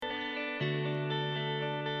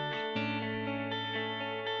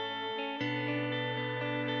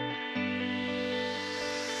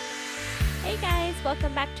Hey guys,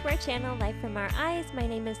 welcome back to our channel, Life from Our Eyes. My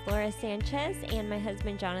name is Laura Sanchez and my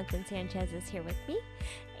husband Jonathan Sanchez is here with me.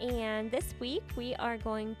 And this week we are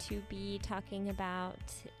going to be talking about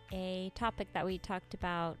a topic that we talked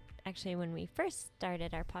about actually when we first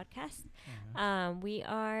started our podcast. We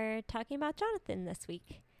are talking about Jonathan this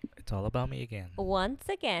week. It's all about me again. Once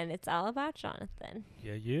again, it's all about Jonathan.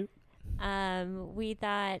 Yeah, you. We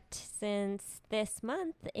thought since this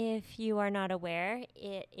month, if you are not aware,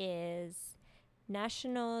 it is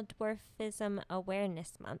National Dwarfism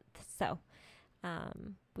Awareness Month. So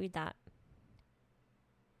we thought,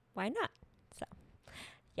 why not? So,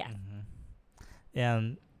 yeah.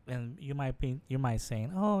 Mm-hmm. And you might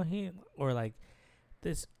saying, oh, or like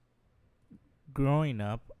this growing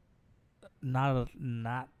up,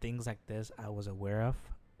 not things like this I was aware of,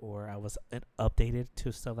 or I was updated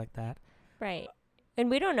to stuff like that. Right. And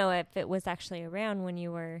we don't know if it was actually around when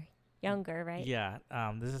you were younger, right? Yeah.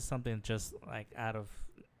 This is something just like out of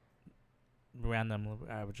random.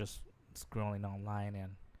 I was just scrolling online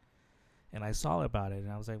and I saw about it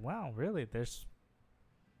and I was like, wow, really? There's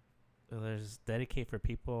dedicated for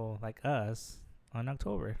people like us on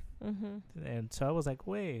October. Mm-hmm. And so I was like,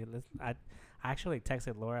 wait, I actually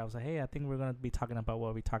texted Laura. I was like, hey, I think we're going to be talking about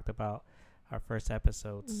what we talked about our first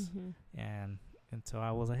episodes. Mm-hmm. And so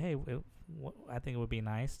I was like, hey, I think it would be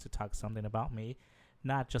nice to talk something about me,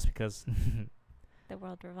 not just because the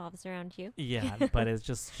world revolves around you. Yeah, but it's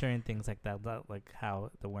just sharing things like that, like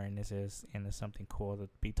how the awareness is, and it's something cool to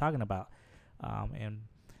be talking about. And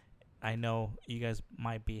I know you guys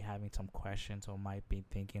might be having some questions or might be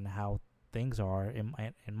thinking how things are in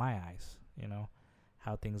my eyes,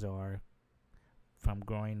 how things are from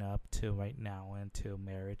growing up to right now into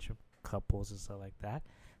marriage, couples and stuff like that.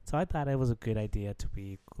 So I thought it was a good idea to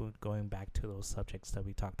be going back to those subjects that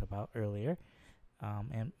we talked about earlier.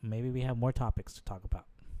 And maybe we have more topics to talk about.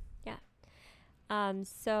 Yeah.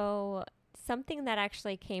 So something that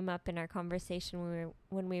actually came up in our conversation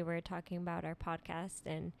when we were talking about our podcast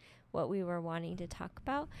and what we were wanting to talk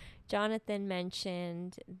about, Jonathan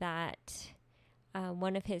mentioned that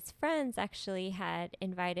one of his friends actually had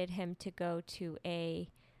invited him to go to a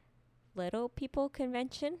Little People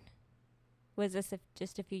convention. Was this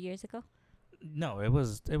just a few years ago? No, it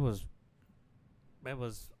was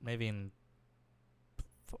maybe in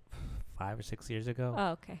 5 or 6 years ago.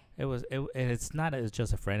 Oh, okay. And it's not as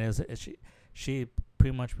just a friend. She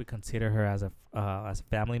pretty much, we consider her as a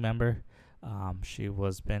family member. She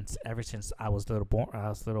was been ever since I was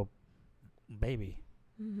little baby.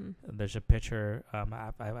 Mm-hmm. There's a picture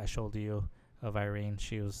I showed you of Irene.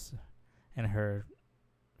 She was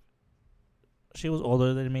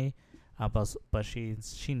older than me, but she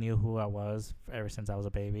knew who I was ever since I was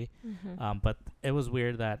a baby. Mm-hmm. But it was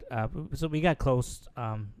weird that so we got close.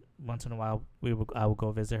 Once in a while I would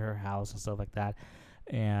go visit her house and stuff like that,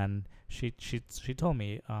 and she told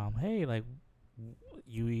me, hey, like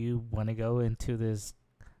you want to go into this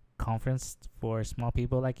conference for small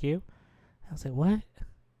people like you? I was like, what?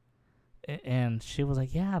 And she was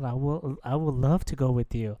like, yeah, I would love to go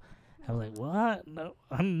with you. I was like, what?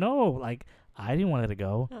 No, like I didn't want her to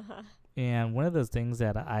go. Uh-huh. And one of those things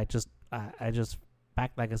that I just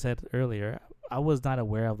back, like I said earlier, I was not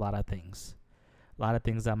aware of a lot of things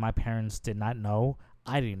that my parents did not know,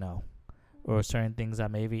 I didn't know, or certain things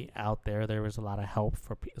that maybe out there was a lot of help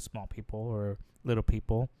for small people or little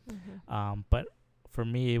people. Mm-hmm. But for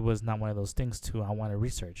me, it was not one of those things I want to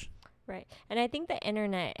research. Right. And I think the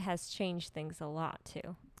internet has changed things a lot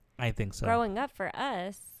too. I think so. Growing up for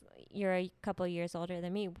us, you're a couple years older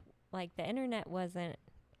than me, like the internet wasn't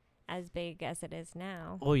as big as it is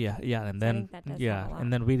now. Oh yeah, and so then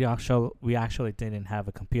and then we actually didn't have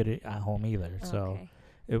a computer at home either. Okay. So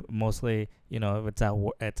it mostly, if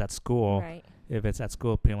it's at school. Right. If it's at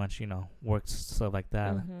school, pretty much works, stuff like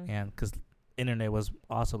that. Mm-hmm. And because internet was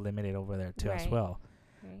also limited over there too, as well.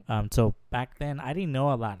 Right. So back then I didn't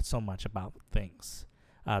know so much about things.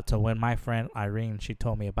 So when my friend Irene, she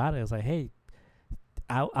told me about it, I was like, hey,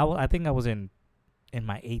 I think I was in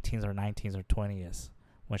my 18s or 19s or 20s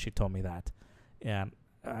when she told me that. And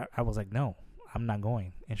I was like, no, I'm not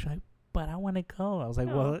going. And she's like, but I want to go. I was like,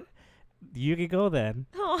 well, you can go then.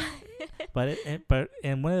 Oh. But one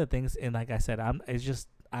of the things, and like I said,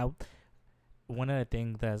 one of the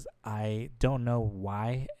things that I don't know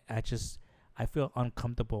why, I feel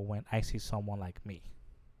uncomfortable when I see someone like me.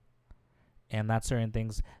 And that's certain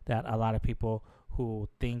things that a lot of people who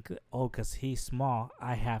think, oh, because he's small,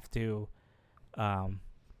 I have to,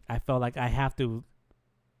 I felt like I have to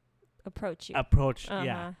approach you.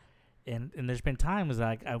 yeah. And there's been times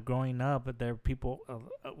like growing up, but there are people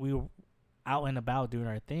we were out and about doing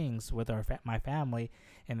our things with my family,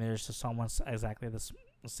 and there's just someone exactly the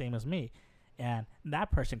same as me, and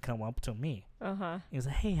that person come up to me. He's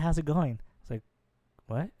like, "Hey, how's it going?" It's like,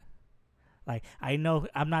 "What?" Like, I know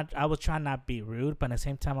I was trying not to be rude, but at the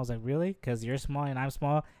same time, I was like, "Really? Because you're small and I'm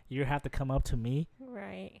small, you have to come up to me?"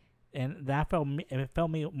 Right. And that felt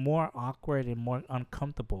me more awkward and more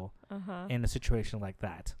uncomfortable in a situation like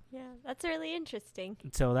that. Yeah, that's really interesting.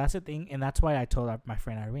 So that's the thing, and that's why I told my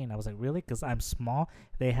friend Irene, I was like, really? Because I'm small,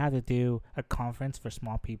 they had to do a conference for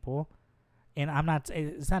small people, and I'm not.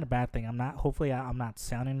 It's not a bad thing. I'm not. Hopefully, I'm not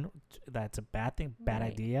sounding that's a bad thing, bad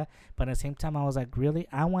idea. But at the same time, I was like, really?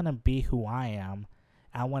 I want to be who I am.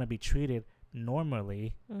 I want to be treated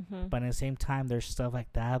normally. But at the same time, there's stuff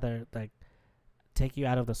like that that like take you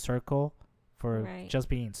out of the circle for just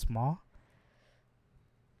being small.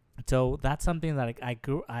 So that's something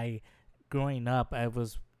that growing up, it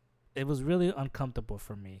was really uncomfortable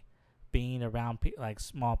for me being around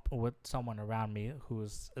small with someone around me who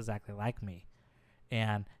was exactly like me.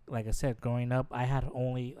 And like I said, growing up, I had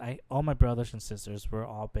all my brothers and sisters were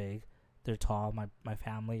all big. They're tall. My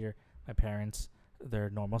family or my parents, they're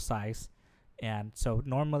normal size. And so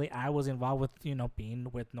normally I was involved with,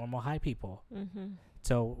 being with normal high people.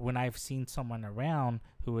 So when I've seen someone around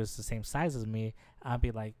who is the same size as me, I'd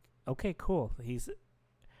be like, okay, cool.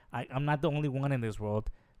 I'm not the only one in this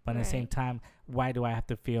world, but at the same time, why do I have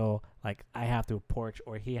to feel like I have to approach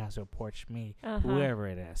or he has to approach me, whoever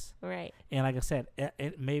it is? Right. And like I said,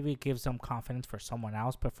 it maybe gives some confidence for someone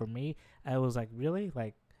else, but for me, I was like, really?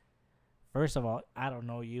 Like, first of all, I don't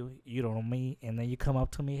know you, you don't know me, and then you come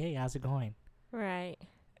up to me, hey, how's it going? Right.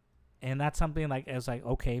 And that's something like, it's like,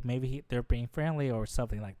 okay, maybe they're being friendly or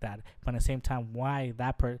something like that. But at the same time, why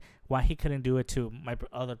he couldn't do it to my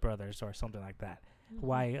other brothers or something like that?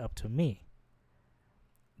 Why up to me?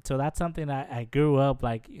 So that's something that I grew up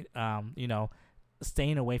like,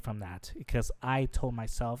 staying away from that, because I told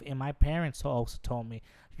myself, and my parents also told me,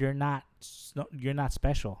 you're not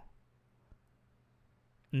special.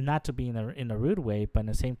 Not to be in a rude way, but at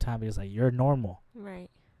the same time, it's like, you're normal. Right.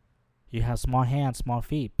 You have small hands, small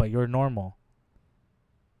feet, but you're normal.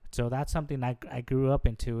 So that's something I grew up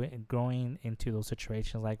into, and growing into those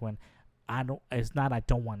situations, like when it's not I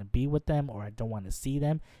don't want to be with them or I don't want to see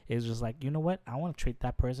them. It's just like, you know what? I want to treat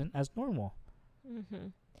that person as normal.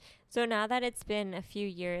 So now that it's been a few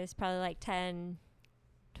years, probably like 10,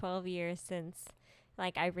 12 years since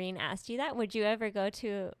like Irene asked you that, would you ever go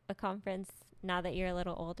to a conference now that you're a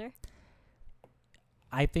little older?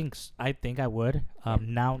 I think I would.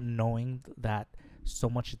 Now knowing that so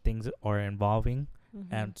much things are involving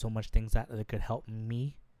and so much things that could help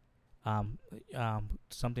me.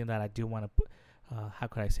 Something that I do want to. How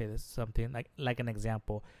could I say this? Something like an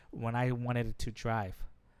example. When I wanted to drive,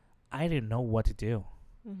 I didn't know what to do.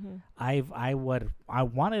 I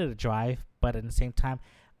wanted to drive, but at the same time,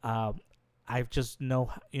 I just know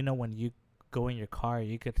when you go in your car,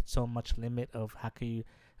 you get so much limit of how can you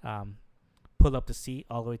pull up the seat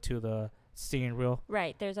all the way to the steering wheel.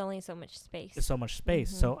 Right. There's only so much space. So much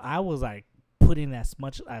space. So I was like putting as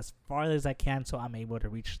far as I can so I'm able to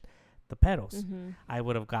reach the pedals. I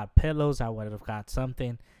would have got pillows. I would have got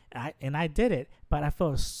something. And I did it, but I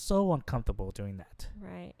felt so uncomfortable doing that.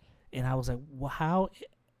 Right. And I was like, well, how?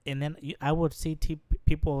 And then I would see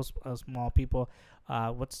people, small people.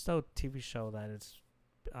 What's the TV show that is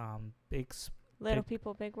Little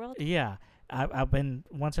People, Big World? Yeah. I've been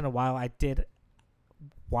once in a while. I did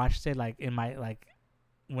watched it like in my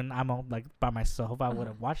when I'm like by myself. I would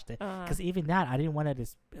have watched it because even that I didn't want to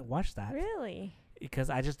just watch that. Really? Because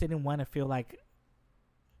I just didn't want to feel like,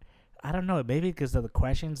 I don't know, maybe because of the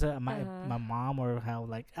questions that my mom or how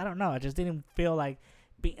I don't know. I just didn't feel like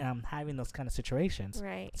having those kind of situations.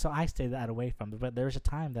 Right. So I stayed that away from it. But there was a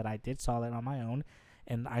time that I did saw that on my own,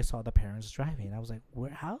 and I saw the parents driving. I was like,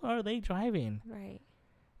 how are they driving? Right.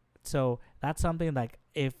 So that's something like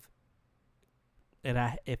if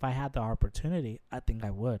I had the opportunity, I think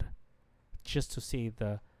I would, just to see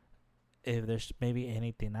if there's maybe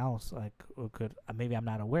anything else maybe I'm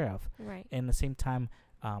not aware of. Right. And at the same time,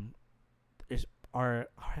 there's our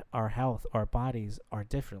health, our bodies are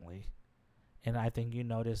differently, and I think you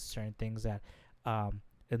notice certain things that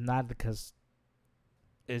it's not because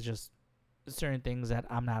it's just certain things that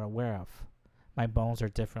I'm not aware of. My bones are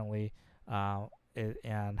differently.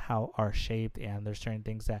 And how are shaped, and there's certain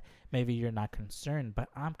things that maybe you're not concerned, but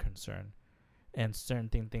I'm concerned, and certain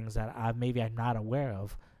things that I'm not aware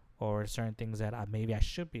of, or certain things that maybe I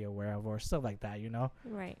should be aware of, or stuff like that,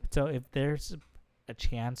 Right. So if there's a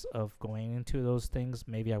chance of going into those things,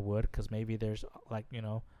 maybe I would, because maybe there's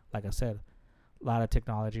like I said, a lot of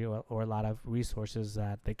technology or a lot of resources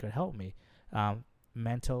that they could help me,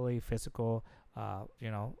 mentally, physical,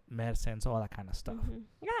 medicines, all that kind of stuff.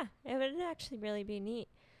 Yeah, it would actually really be neat.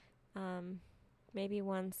 Maybe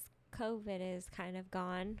once COVID is kind of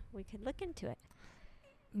gone, we could look into it.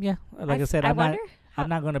 Yeah, like I said, I'm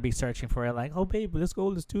not going to be searching for it like, oh, babe, let's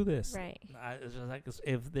do this. Right. It's just like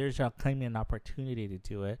if there's a claiming an opportunity to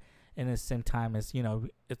do it, and at the same time as,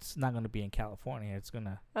 it's not going to be in California. It's going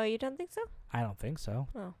to. Oh, you don't think so? I don't think so.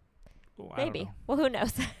 Oh. Well, maybe. Well, who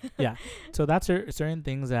knows? Yeah. So that's certain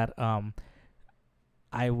things that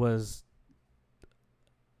I was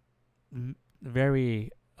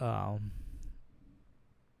very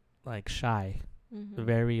like shy,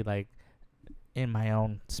 very like in my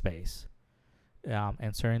own space,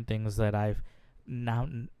 and certain things that I've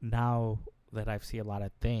now that I've seen a lot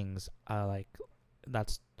of things, like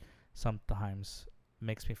that's sometimes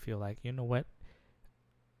makes me feel like, you know what,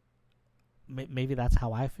 maybe that's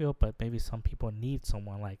how I feel, but maybe some people need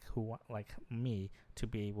someone like me to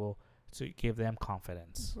be able to give them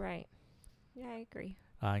confidence. Right. Yeah, I agree.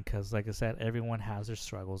 Because like I said, everyone has their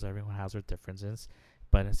struggles, everyone has their differences,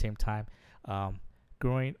 but at the same time,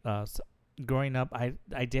 growing up,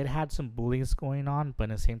 I did had some bullying going on, but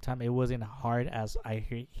at the same time, it wasn't hard as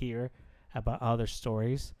I hear about other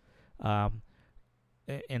stories.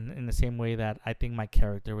 In the same way that I think my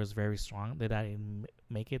character was very strong, that I didn't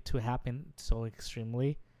make it to happen so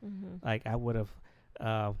extremely. Like I would have,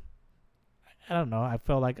 I don't know. I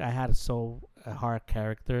felt like I had a hard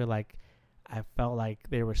character. Like I felt like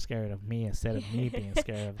they were scared of me instead of me being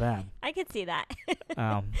scared of them. I could see that.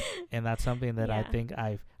 And that's something that I think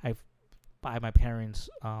I've by my parents'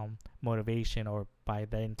 motivation, or by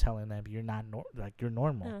them telling them you're not you're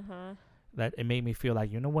normal. That it made me feel like,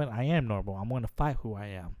 you know what, I am normal. I'm going to fight who I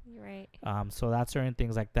am. Right. So that's certain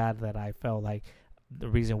things like that I felt like the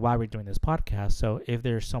reason why we're doing this podcast. So if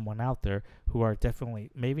there's someone out there who are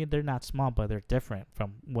definitely, maybe they're not small, but they're different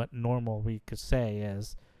from what normal we could say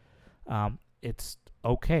is, it's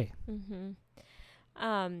okay.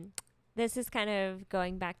 This is kind of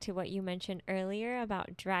going back to what you mentioned earlier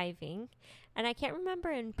about driving. And I can't remember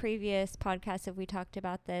in previous podcasts if we talked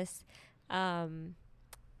about this.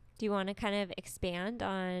 Do you want to kind of expand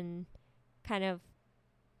on kind of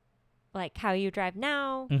like how you drive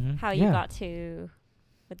now, how you got to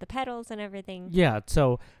with the pedals and everything? Yeah.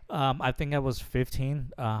 So I think I was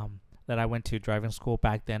 15 that I went to driving school.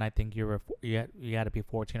 Back then, I think you had to be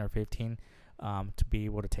 14 or 15 to be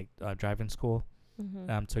able to take driving school.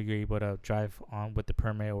 So you're able to drive on with the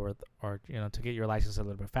permit or to get your license a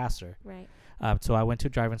little bit faster. Right. So I went to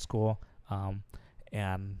driving school,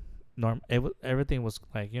 and everything was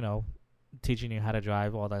like, teaching you how to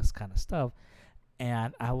drive, all that kind of stuff.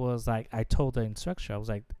 And I was like, I told the instructor, I was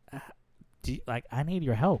like, I need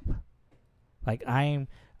your help. Like I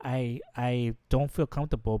don't feel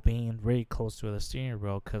comfortable being very close to the steering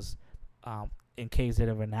wheel, because in case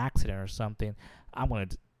of an accident or something, I'm gonna,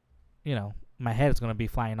 my head is gonna be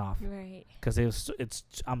flying off. Right. Because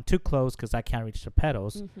I'm too close, because I can't reach the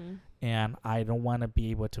pedals, and I don't want to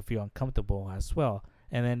be able to feel uncomfortable as well.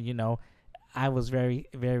 And then, I was very,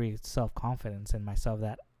 very self-confident in myself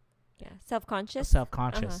that... Yeah, self-conscious?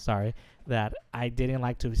 Self-conscious, sorry. That I didn't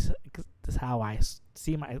like to... Cause this is how I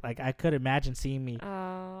see I could imagine seeing me...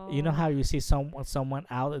 Oh. You know how you see someone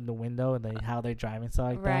out in the window and then how they're driving, stuff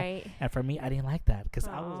like that? And for me, I didn't like that, because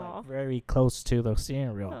I was very close to the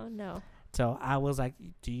steering wheel. Oh, no. So I was like,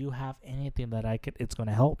 do you have anything that it's going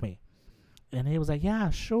to help me? And he was like, yeah,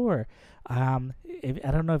 sure. I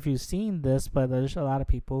don't know if you've seen this, but there's a lot of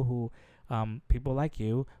people who, people like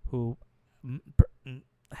you, who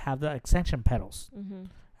have the extension pedals.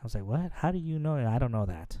 I was like, what? How do you know? I don't know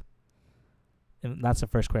that. And that's the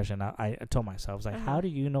first question I told myself. I was like, how do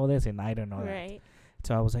you know this? And I don't know that.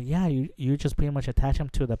 So I was like, yeah, you just pretty much attach them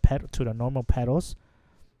to the normal pedals,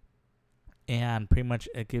 and pretty much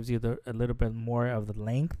it gives you a little bit more of the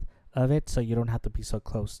length of it, so you don't have to be so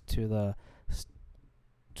close to the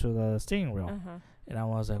steering wheel. And I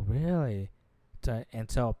was like, really? And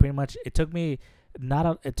so pretty much it took me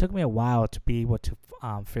a while to be able to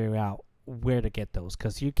figure out where to get those,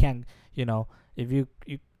 because you can, if you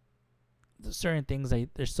there's certain things that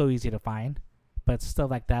they're so easy to find, but stuff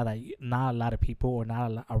like that not a lot of people, or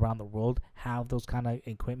not around the world, have those kind of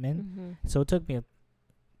equipment. So it took me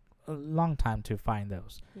a long time to find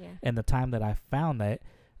those. And the time that I found it,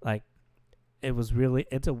 like, it was a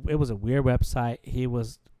weird website.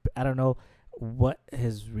 I don't know what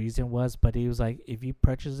his reason was, but he was like, if you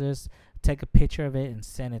purchase this, take a picture of it and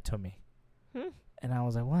send it to me. And I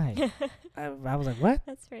was like, why? I was like, what?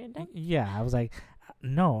 That's random. Yeah, I was like,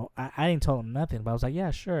 no, I didn't tell him nothing, but I was like,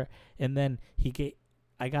 yeah, sure. And then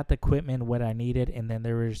I got the equipment what I needed, and then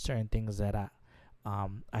there were certain things that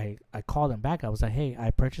I called him back. I was like, hey,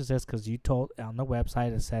 I purchased this because you told on the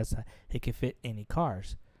website it says that it can fit any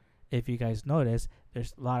cars. If you guys notice,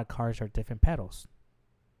 there's a lot of cars are different pedals.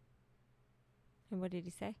 And what did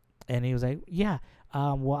he say? And he was like, yeah,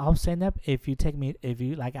 well, I'll send up if you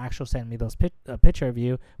like actually send me those a picture of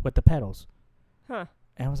you with the pedals. Huh.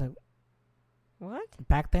 And I was like, what?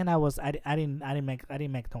 back then I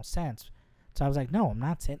didn't make no sense. So I was like, no, I'm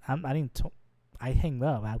not saying, I hung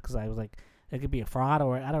up because I was like, it could be a fraud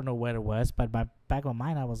or I don't know what it was. But back on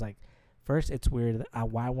mine, I was like, first, it's weird.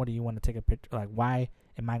 Why would you want to take a picture? Like, why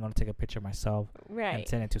am I going to take a picture of myself and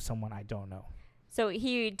send it to someone I don't know? So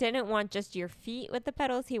he didn't want just your feet with the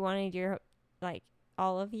pedals. He wanted your, like,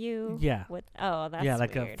 all of you. Yeah. That's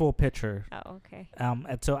like weird. a full picture. Oh, okay.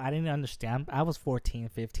 And so I didn't understand. I was 14,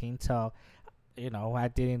 15. So, I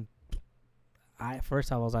didn't.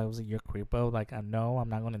 First I was like, you're creepo. Like, no, I'm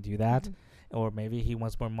not going to do that. Mm-hmm. Or maybe he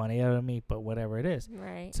wants more money out of me, but whatever it is.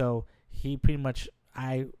 Right. So he pretty much,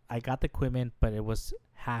 I got the equipment, but it was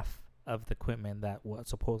half of the equipment that was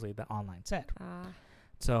supposedly the online said.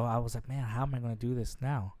 So I was like, man, how am I going to do this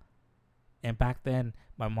now? And back then,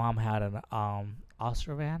 my mom had an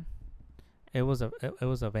Oscar van. It was a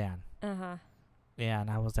van. Uh-huh. Yeah, and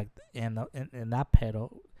I was like, and that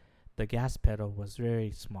pedal, the gas pedal was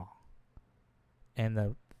very small.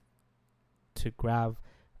 And to grab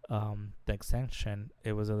the extension,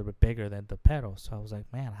 it was a little bit bigger than the pedal. So I was like,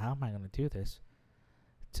 man, how am I going to do this?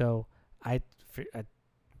 So I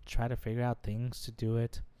try to figure out things to do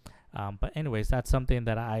it. But anyways, that's something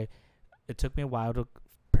that it took me a while to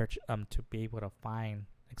to be able to find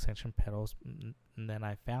extension pedals, and then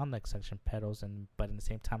I found the extension pedals, but in the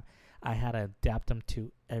same time, I had to adapt them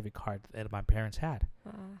to every car that my parents had.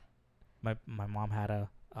 My mom had a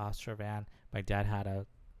Astra van. My dad had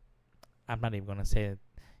I'm not even gonna say it.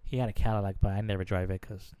 He had a Cadillac, but I never drive it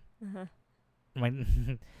because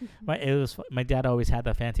my dad always had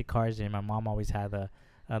the fancy cars, and my mom always had the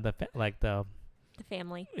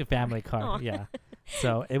family car. Yeah.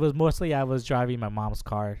 So it was mostly I was driving my mom's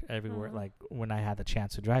car everywhere. Like when I had the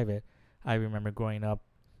chance to drive it, I remember growing up,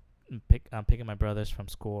 picking my brothers from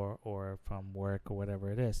school or from work or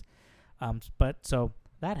whatever it is. But so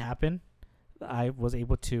that happened. I was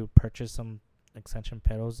able to purchase some extension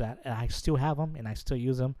pedals that I still have them and I still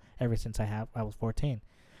use them ever since I was 14.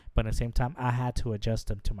 But at the same time, I had to adjust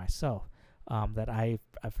them to myself. At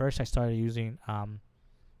first I started using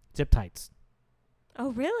zip ties.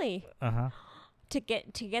 Oh, really? Uh-huh. To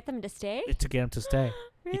get them to stay? To get them to stay.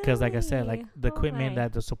 Really? Because like I said, like the equipment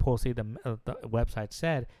that supposedly the website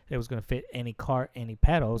said it was going to fit any car, any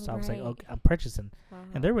pedals. So I was like, okay, I'm purchasing.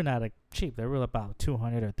 And they were not cheap. They were about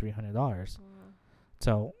 $200 or $300.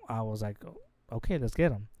 So I was like, okay, let's get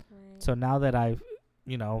them. Right. So now that the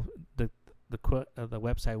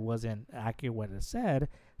website wasn't accurate what it said,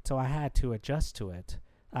 so I had to adjust to it.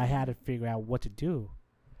 I had to figure out what to do.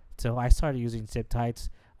 So I started using zip ties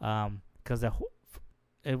because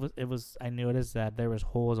it was I noticed that there was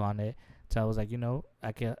holes on it. So I was like,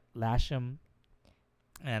 I can lash them.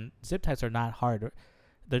 And zip ties are not hard.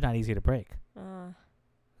 They're not easy to break.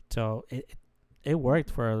 So it worked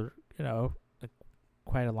for,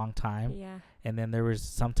 quite a long time. Yeah. And then I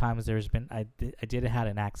did have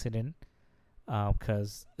an accident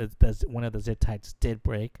because one of the zip ties did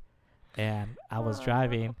break. And I was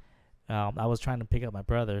driving. I was trying to pick up my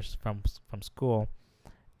brothers from school,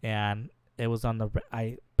 and it was on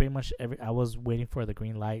I was waiting for the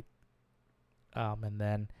green light, and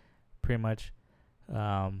then pretty much,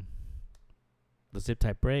 the zip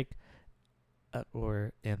tie break,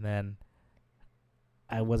 and then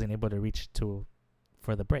I wasn't able to reach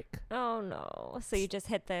for the brake. Oh no! So you just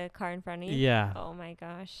hit the car in front of you? Yeah. Oh my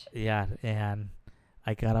gosh. Yeah, and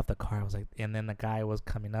I got off the car. I was like, and then the guy was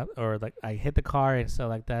coming up, or like I hit the car and stuff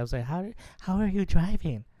like that. I was like, how are you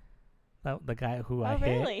driving? The guy who I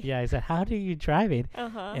really? hit. Yeah, he said, how do you driving?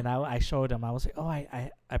 And I showed him. I was like,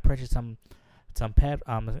 I purchased some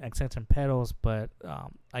extension pedals, but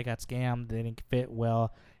I got scammed. They didn't fit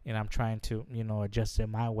well, and I'm trying to adjust it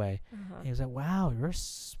my way. And he was like, wow, you're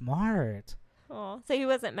smart. Oh, so he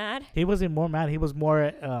wasn't mad? He wasn't more mad. He was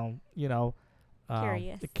more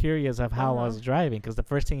curious of how I was driving, because the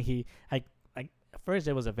first thing at first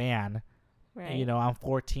it was a van, right? I'm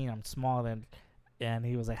 14, I'm small, and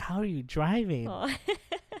he was like, how are you driving?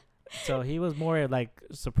 So he was more like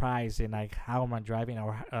surprised in like, how am I driving,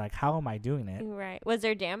 or like how am I doing it? Right. Was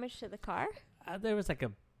there damage to the car? There was like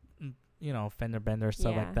a fender bender,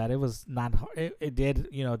 stuff like that. It was not hard. It did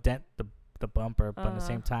dent the bumper, but at the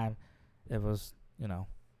same time it was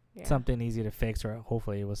Yeah. something easy to fix, or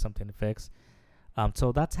hopefully it was something to fix.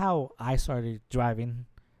 So that's how I started driving,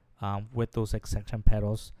 with those extension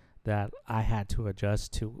pedals that I had to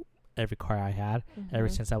adjust to every car I had. Ever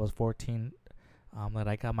Mhm. since I was 14, that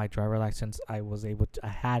I got my driver license, I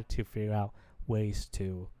had to figure out ways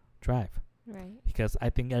to drive, Right. because I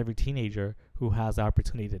think every teenager who has the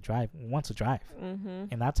opportunity to drive wants to drive, Mhm.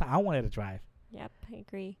 and that's how I wanted to drive. Yep, I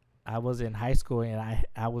agree. I was in high school, and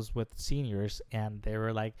I was with seniors, and they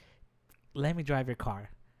were like, "Let me drive your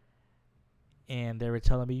car." And they were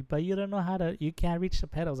telling me, "But you don't know you can't reach the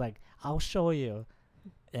pedals." Like, "I'll show you."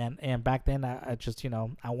 And back then, I just,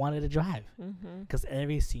 I wanted to drive, Mhm. because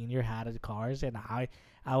every senior had cars, and I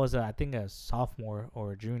was, I think, a sophomore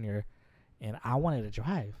or a junior, and I wanted to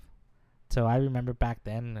drive. So I remember back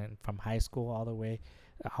then, and from high school all the way,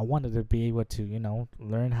 I wanted to be able to,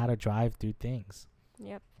 learn how to drive, do things.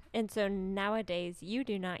 Yep. And so nowadays you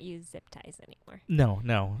do not use zip ties anymore. No.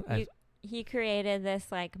 He created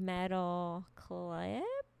this like metal clip,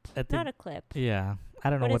 I think, not a clip. yeah, I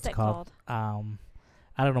don't know What is what's it called.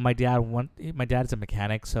 I don't know. My dad's a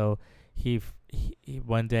mechanic, so he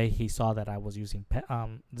one day he saw that I was using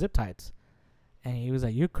zip ties, and he was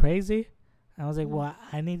like, "You're crazy." I was like, Mhm. "Well,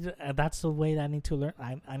 I need that's the way that I need to learn.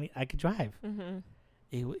 I could drive." Mhm.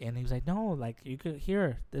 And he was like, "No, like you could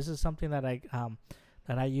here. This is something that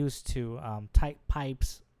I use to tight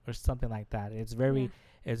pipes or something like that. It's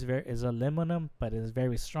it's aluminum, but it's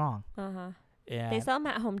very strong." Uh huh. And They sell them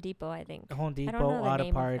at Home Depot, I think. Home I don't Depot, know the Auto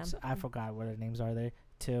name of Parts. them. I forgot what the names are there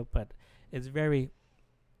too, but it's very,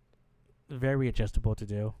 very adjustable to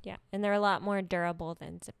do. Yeah, and they're a lot more durable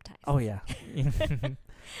than zip ties. Oh yeah,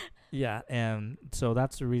 yeah, and so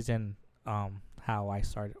that's the reason how I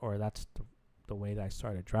started, or that's the way that I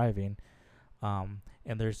started driving.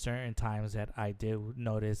 And there's certain times that I do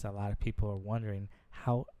notice a lot of people are wondering,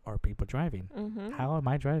 how are people driving? Mhm. How am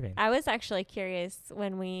I driving? I was actually curious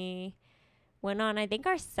when we went on, I think,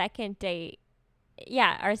 our second date.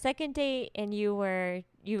 Yeah, our second date, and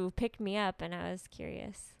you picked me up, and I was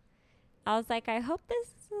curious. I was like, I hope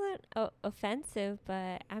this isn't offensive,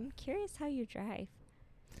 but I'm curious how you drive.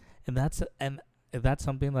 And that's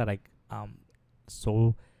something that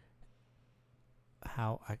so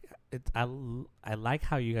how I like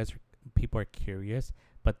how you guys people are curious,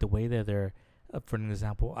 but the way that they're, for an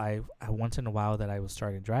example, I once in a while that I was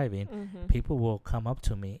starting driving, Mm-hmm. people will come up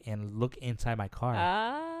to me and look inside my car.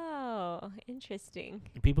 Oh, interesting.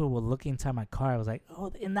 People will look inside my car. I was like,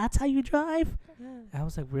 "Oh, and that's how you drive?" I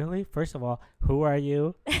was like, "Really?" First of all, who are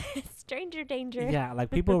you? Stranger danger. Yeah, like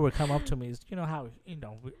people would come up to me. You know how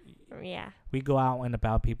Yeah. we go out and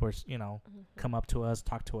about. People, Mhm. come up to us,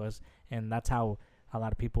 talk to us, and that's how a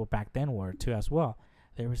lot of people back then were too as well.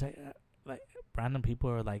 They were like random people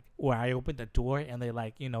are like, or I opened the door and they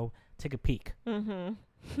take a peek. Mhm.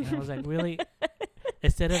 And I was like, really?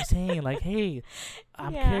 Instead of saying like, "Hey,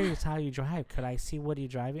 I'm Yeah. curious how you drive. Could I see what you're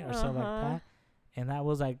driving?" or something like Uh-huh. that. And that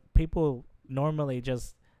was like, people normally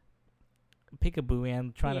just peekaboo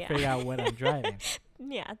and trying to figure out what I'm driving.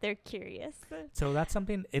 Yeah, they're curious. So that's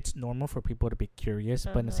something, it's normal for people to be curious,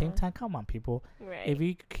 but at the same Uh-huh. time, come on, people. Right. If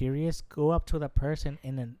you're curious, go up to the person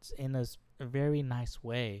in a very nice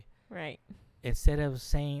way. Right. Instead of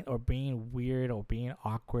saying or being weird or being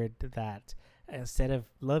awkward, that instead of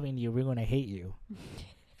loving you, we're going to hate you.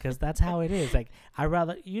 Because that's how it is. Like, I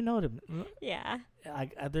rather, Yeah.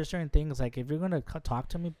 like, there's certain things, like, if you're going to talk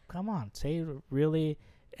to me, come on, say it really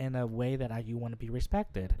in a way that you want to be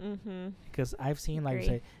respected. Mm-hmm. Because I've seen, like, Agree.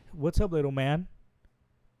 say, "What's up, little man?"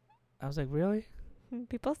 I was like, really?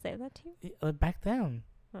 People say that to you? Back then.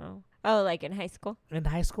 Oh. Oh, like in high school? In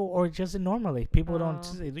high school, or just normally, people Oh.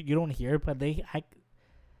 you don't hear it, but they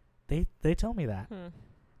tell me that.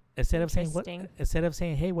 Instead of Interesting.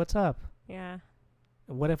 saying, "Hey, what's up?" Yeah.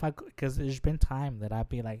 What if because there's been time that I'd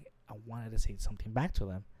be like, I wanted to say something back to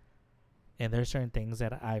them, and there's certain things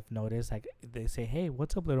that I've noticed, like they say, "Hey,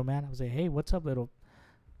 what's up, little man?" I would say, "Hey, what's up, little,"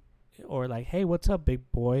 or like, "Hey, what's up,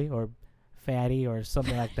 big boy," or "fatty," or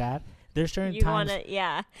something like that. There's certain You times, want to,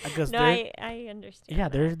 yeah. because No, I understand. yeah,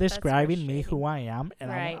 they're that. That's describing me, frustrating. who I am, and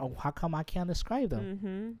Right. how come I can't describe them?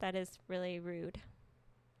 Mm-hmm. That is really rude.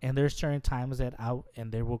 And there's certain times that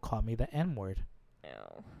they will call me the N word.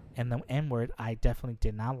 No. And the N word, I definitely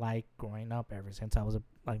did not like growing up. Ever since I was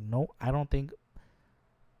no, I don't think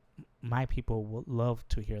my people will love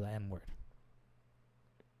to hear the N word.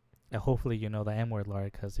 Hopefully you know the N word, Laura,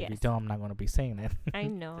 because if you Yes. don't, I'm not going to be saying it. I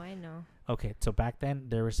know. Okay, so back then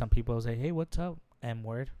there were some people who say, "Hey, what's up, N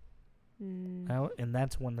word?" Mm. And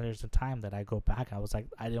that's when there's a time that I go back. I was like,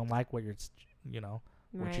 I don't like what what you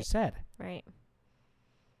Right. said. Right.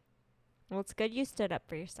 Well, it's good you stood up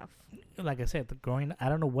for yourself. Like I said, I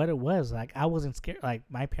don't know what it was. Like, I wasn't scared. Like,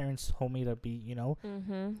 my parents told me to be,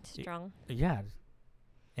 Strong. yeah.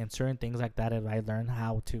 And certain things like that, I learned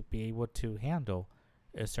how to be able to handle.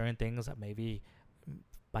 Certain things that maybe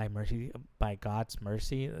by God's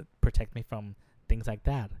mercy, protect me from things like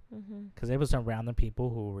that. Because there was some random people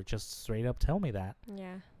who were just straight up tell me that.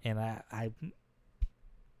 Yeah. And I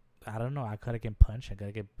don't know. I could have been punched. I could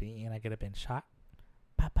have been beaten. I could have been shot.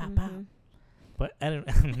 Pow, pow, pow. But I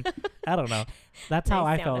don't know. That's how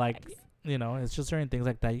I felt like, it's just certain things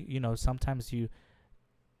like that. Sometimes you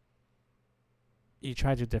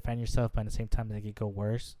try to defend yourself, but at the same time, it could go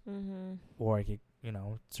worse. Or it could,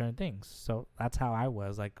 certain things. So that's how I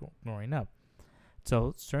was like growing up.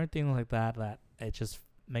 So certain things like that it just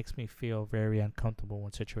makes me feel very uncomfortable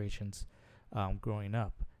in situations growing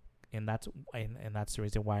up. And that's the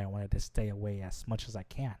reason why I wanted to stay away as much as I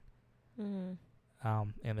can. And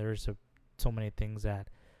there's so many things that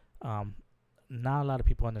not a lot of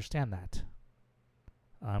people understand that.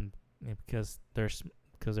 Because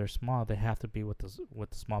they're small, they have to be with the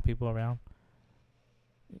small people around.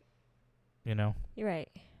 You're right.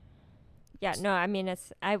 Yeah. No, I mean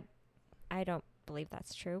I don't believe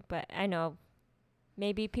that's true, but I know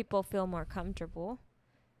maybe people feel more comfortable.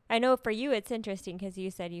 I know for you it's interesting because you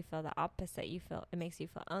said you feel the opposite. It makes you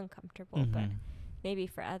feel uncomfortable, but maybe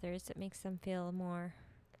for others it makes them feel more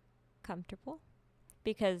comfortable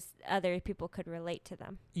because other people could relate to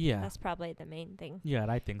them. Yeah. That's probably the main thing. Yeah,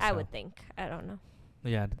 I think so. I would think. I don't know.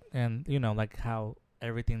 Yeah, and like how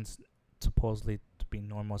everything's supposedly to be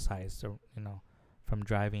normal size, so from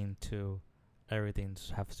driving to everything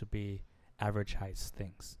has to be average size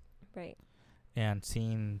things. Right. And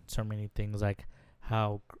seeing so many things like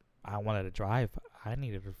how I wanted to drive, I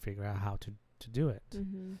needed to figure out how to do it.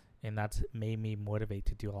 And that's made me motivate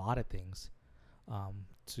to do a lot of things,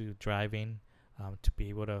 to driving, to be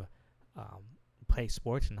able to play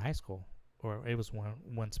sports in high school, or it was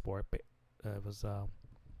one sport, but it was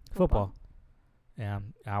football.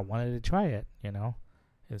 And I wanted to try it,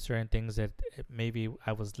 There's certain things that maybe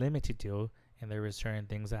I was limited to, and there were certain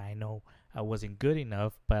things that I know I wasn't good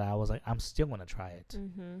enough, but I was like, I'm still gonna try it.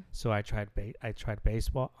 So I tried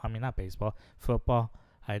baseball. I mean, not baseball, football.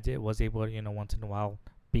 Was able to, once in a while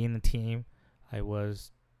be in the team. I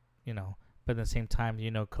was, but at the same time,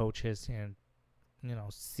 coaches and,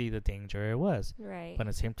 see the danger it was. Right. But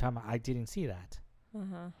at the same time, I didn't see that.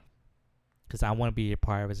 Because I want to be a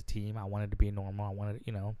part of a team. I wanted to be normal. I wanted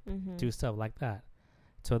to, do stuff like that.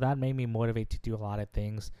 So that made me motivate to do a lot of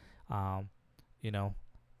things. It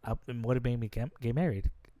motivated me to get married.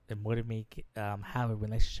 It motivated me have a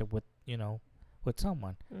relationship with with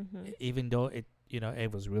someone. Even though it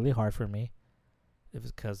was really hard for me. It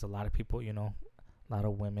was because a lot of people, a lot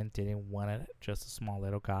of women didn't want just a small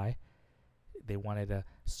little guy. They wanted a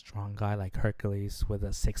strong guy like Hercules with a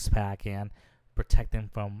 6-pack and protect them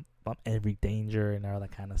from every danger and all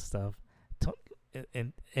that kind of stuff.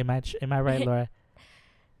 Am I right, Laura?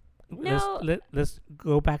 No. Let's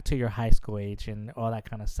go back to your high school age and all that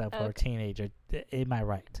kind of stuff, or teenager. Am I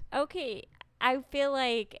right? Okay. I feel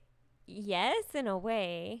like yes, in a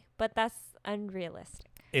way, but that's unrealistic.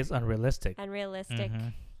 It's unrealistic.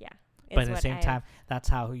 Yeah. But at the same time, that's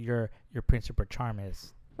how your principal charm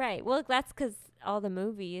is. Right. Well, that's because all the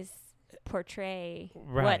movies portray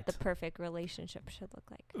what the perfect relationship should look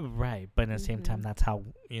like. Right. But at the same time, that's how,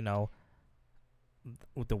 the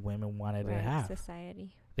women wanted to have.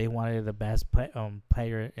 Society. They wanted the best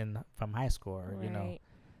player from high school, or,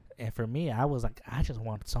 And for me, I was like, I just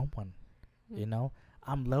want someone,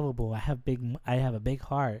 I'm lovable. I have a big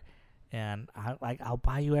heart, and I'll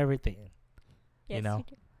buy you everything. Yes, you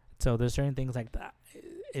do. So there's certain things like that.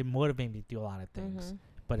 It motivated me to do a lot of things,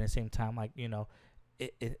 but at the same time,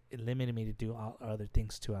 it limited me to do all other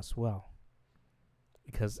things too as well,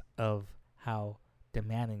 because of how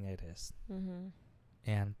demanding it is,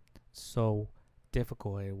 and so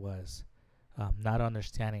difficult it was, not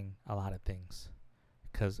understanding a lot of things,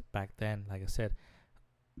 because back then, like I said,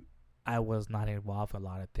 I was not involved in a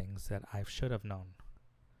lot of things that I should have known.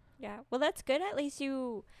 Yeah, well, that's good. At least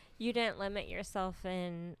you didn't limit yourself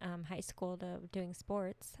in high school to doing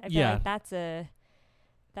sports. I feel like that's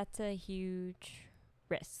a huge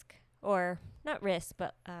risk, or not risk,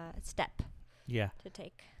 but step. Yeah. To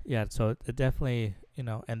take. Yeah, so it definitely,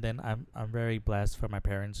 and then I'm very blessed for my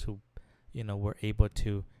parents who, were able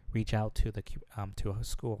to reach out to the to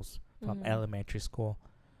schools from elementary school,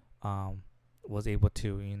 was able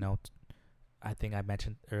to, I think I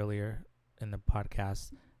mentioned earlier in the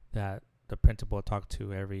podcast that the principal talked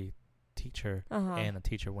to every teacher, Uh-huh. and the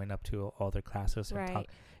teacher went up to all their classes and Right.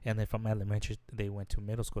 talked. And then from elementary, they went to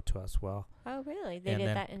middle school too as well. Oh, really? They And did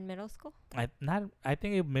then that in middle school? I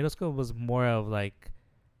think middle school was more of like,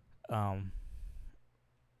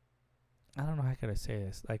 I don't know how could I say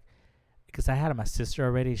this, like, because I had my sister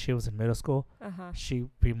already. She was in middle school. Uh-huh. She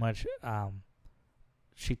pretty much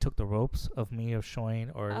she took the ropes of me of showing,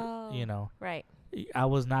 or you Oh, know, right. I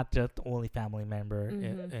was not just the only family member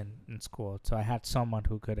Mhm. in school, so I had someone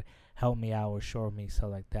who could help me out or show me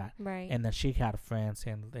stuff like that. Right. And then she had friends,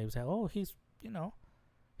 and they would say, "Oh, he's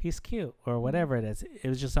he's cute," or Mhm. whatever it is. It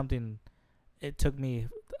was just something. It took me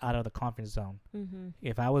out of the comfort zone. Mm-hmm.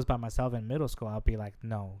 If I was by myself in middle school, I'll be like,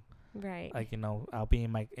 no, Right. like I'll be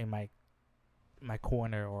in my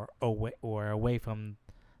corner or away from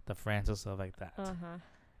the friends and stuff like that. Uh-huh.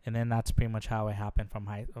 And then that's pretty much how it happened from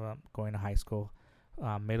going to high school.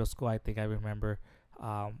 Middle school, I think I remember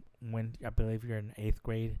when I believe you're in 8th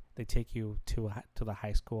grade, they take you to the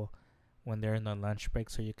high school when they're in the lunch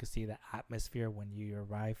break, so you can see the atmosphere when you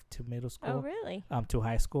arrive to middle Oh, school. really? To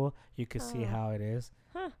high school, you can see Oh. how it is.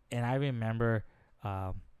 Huh. And I remember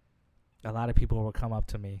a lot of people would come up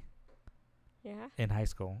to me Yeah. in high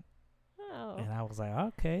school, Oh. and I was like,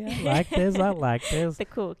 okay, I like this, I like this. The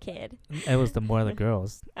cool kid. It was the more the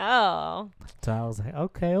girls, Oh. so I was like,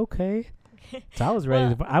 okay. So I was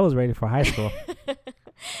ready. Well- I was ready for high school.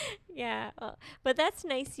 Yeah. Well, but that's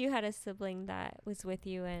nice you had a sibling that was with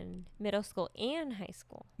you in middle school and high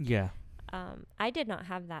school. Yeah. I did not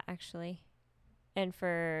have that actually. And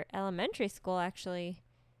for elementary school, actually,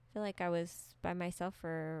 I feel like I was by myself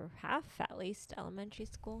for half at least elementary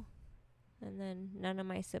school. And then none of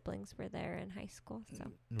my siblings were there in high school. So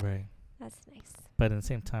Right. that's nice. But at the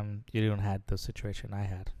same time, you don't have the situation I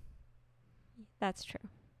had. That's true.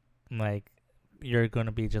 Like, you're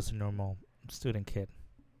gonna be just a normal student kid.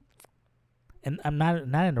 And I'm not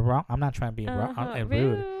in the wrong. I'm not trying to be wrong and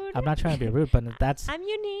rude. I'm not trying to be rude, but that's I'm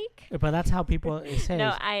unique. but that's how people say.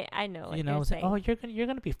 No, I know what you're say, saying. oh, you're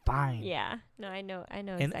gonna be fine. Yeah. No, I know. And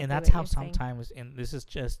Exactly and that's what how you're saying. sometimes, and this is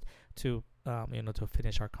just to to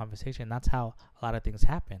finish our conversation. That's how a lot of things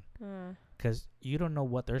happen, because you don't know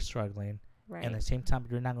what they're struggling, Right. and at the same time,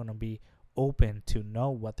 you're not gonna be open to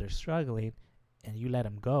know what they're struggling, and you let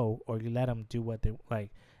them go, or you let them do what they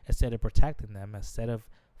like, instead of protecting them, instead of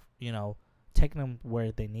taking them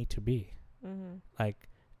where they need to be, Mm-hmm. like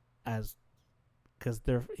as because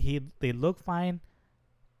they look fine,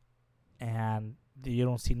 and you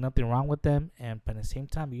don't see nothing wrong with them, but at the same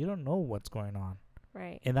time, you don't know what's going on,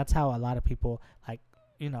 Right. and that's how a lot of people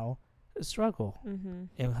struggle, Mm-hmm.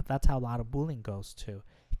 and that's how a lot of bullying goes too,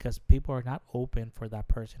 because people are not open for that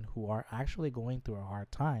person who are actually going through a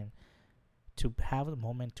hard time to have a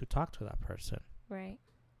moment to talk to that person. Right.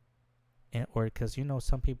 And or because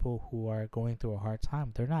some people who are going through a hard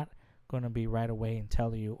time, they're not going to be right away and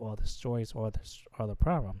tell you all the stories or the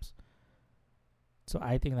problems. So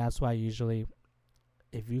I think that's why usually,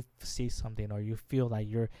 if you see something or you feel like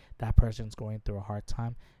that person's going through a hard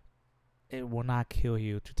time, it will not kill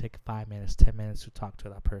you to take 5 minutes, 10 minutes to talk to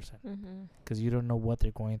that person, Mm-hmm. because you don't know what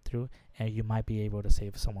they're going through, and you might be able to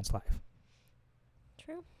save someone's life.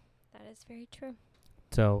 True. That is very true.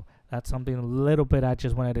 So that's something a little bit I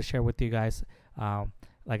just wanted to share with you guys.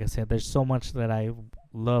 Like I said, there's so much that I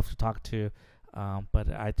love to talk to, but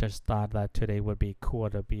I just thought that today would be cool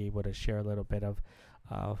to be able to share a little bit of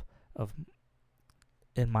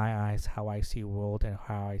in my eyes how I see the world and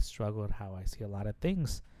how I struggled, how I see a lot of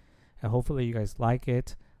things, and hopefully you guys like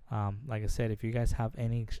it. Like I said, if you guys have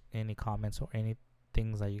any comments or any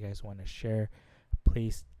things that you guys want to share,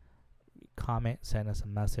 please comment, send us a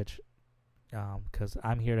message. Because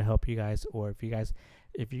I'm here to help you guys, or if you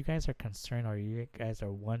guys are concerned, or you guys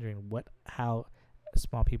are wondering how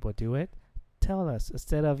small people do it, tell us,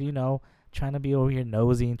 instead of trying to be over here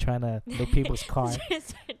nosy and trying to look people's car.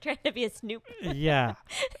 Trying to be a snoop. Yeah,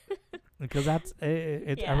 because that's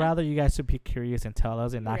it. Yeah. I'd rather you guys to be curious and tell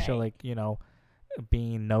us, and Right. actually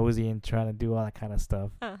being nosy and trying to do all that kind of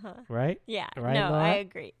stuff, Uh-huh. right? Yeah. Right, No, Laura? I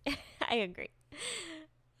agree. I agree.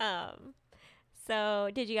 So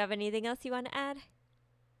did you have anything else you want to add?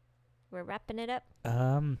 We're wrapping it up.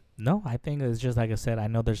 No, I think it's just like I said. I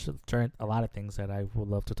know there's a lot of things that I would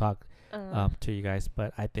love to talk to you guys,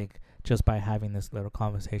 but I think just by having this little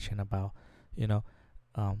conversation about, the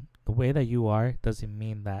way that you are doesn't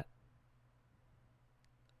mean that,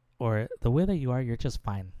 or the way that you are, you're just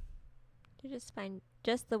fine. You're just fine,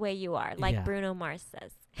 just the way you are, like Yeah. Bruno Mars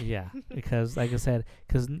says. Yeah, because like I said,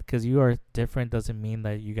 because you are different doesn't mean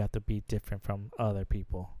that you got to be different from other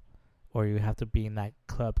people, or you have to be in that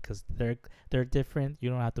club because they're different. You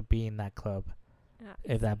don't have to be in that club,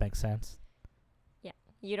 if that makes sense.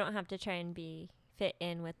 You don't have to try and be fit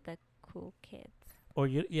in with the cool kids. Or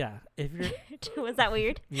if you're Was that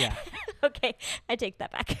weird? yeah. Okay, I take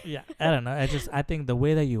that back. Yeah, I don't know. I think the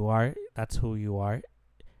way that you are, that's who you are.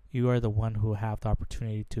 You are the one who have the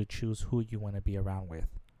opportunity to choose who you want to be around with.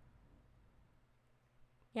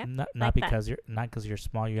 Yeah, Not like because you're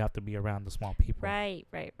small, you have to be around the small people. Right.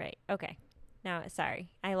 Okay. Now, sorry,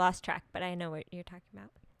 I lost track, but I know what you're talking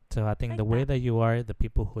about. So I think Like the way that. that you are, the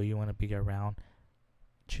people who you want to be around,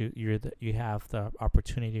 you have the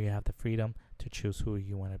opportunity, you have the freedom to choose who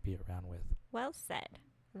you want to be around with. Well said.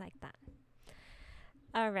 I like that.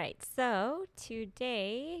 All right. So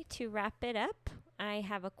today, to wrap it up, I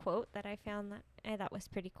have a quote that I found that I thought was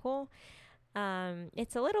pretty cool.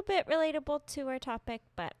 It's a little bit relatable to our topic,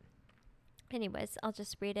 but anyways, I'll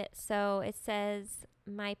just read it. So it says,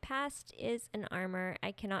 "My past is an armor.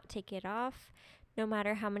 I cannot take it off, no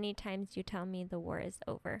matter how many times you tell me the war is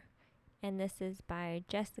over." And this is by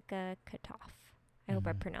Jessica Katoff. I hope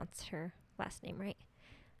I pronounced her last name right.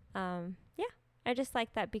 Yeah, I just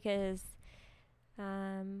like that because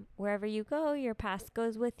wherever you go, your past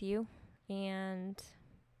goes with you. And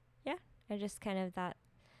yeah, I just kind of thought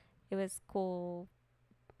it was cool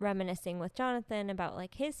reminiscing with Jonathan about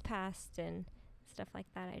like his past and stuff like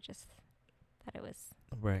that. I just thought it was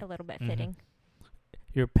a little bit fitting.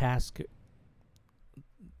 Your past,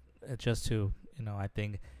 just to, I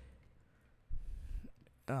think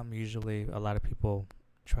usually a lot of people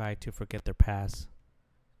try to forget their past,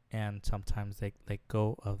 and sometimes they let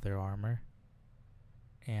go of their armor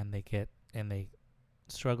and they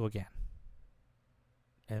struggle again.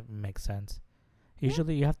 It makes sense.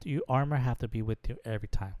 Usually your armor have to be with you every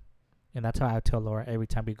time. And that's how I tell Laura every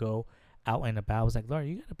time we go out and about. I was like, Laura,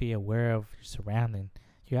 you got to be aware of your surrounding.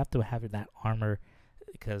 You have to have that armor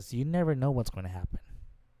because you never know what's going to happen.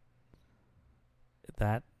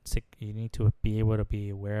 You need to be able to be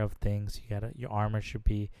aware of things. Your armor should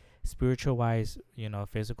be spiritual wise,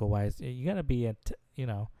 physical wise. You got to be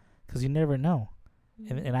because you never know.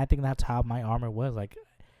 And I think that's how my armor was. Like,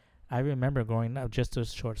 I remember growing up, just a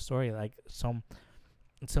short story, like some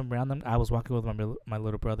random, I was walking with my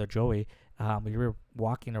little brother Joey. We were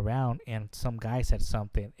walking around and some guy said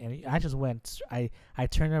something, and I just went, I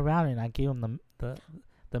turned around and I gave him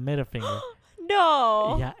the middle finger.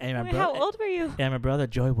 No. Yeah, and how old were you? And my brother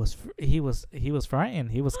Joey was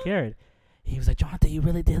frightened. He was scared. He was like, Jonathan, you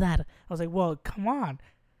really did that? I was like, well, come on.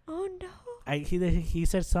 Oh no. He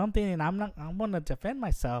said something, and I'm gonna defend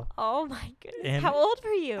myself. Oh my goodness! And how old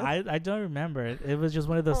were you? I don't remember. It was just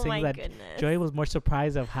one of those things that goodness. Joey was more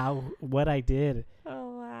surprised of what I did.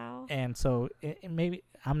 Oh wow! And so maybe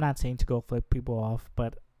I'm not saying to go flip people off,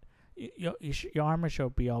 but your armor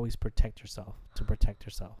should be always to protect yourself.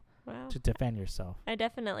 Wow. To defend yourself. I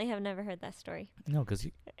definitely have never heard that story. No, because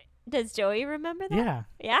does Joey remember that? Yeah.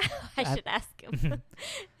 Yeah, I should ask him.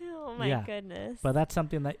 Oh my goodness! But that's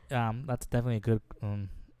something that that's definitely a good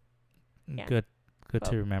good quote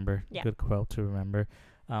to remember. Yeah. Good quote to remember.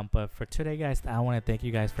 But for today, guys, I want to thank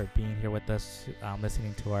you guys for being here with us,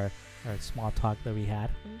 listening to our small talk that we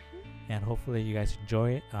had, and hopefully you guys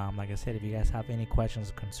enjoy it. Like I said, if you guys have any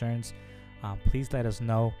questions or concerns, please let us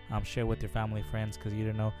know. Share with your family, friends, because you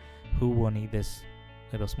don't know who will need this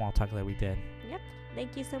little small talk that we did. Yep.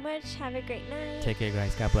 Thank you so much. Have a great night. Take care,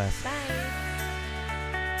 guys. God bless. Bye.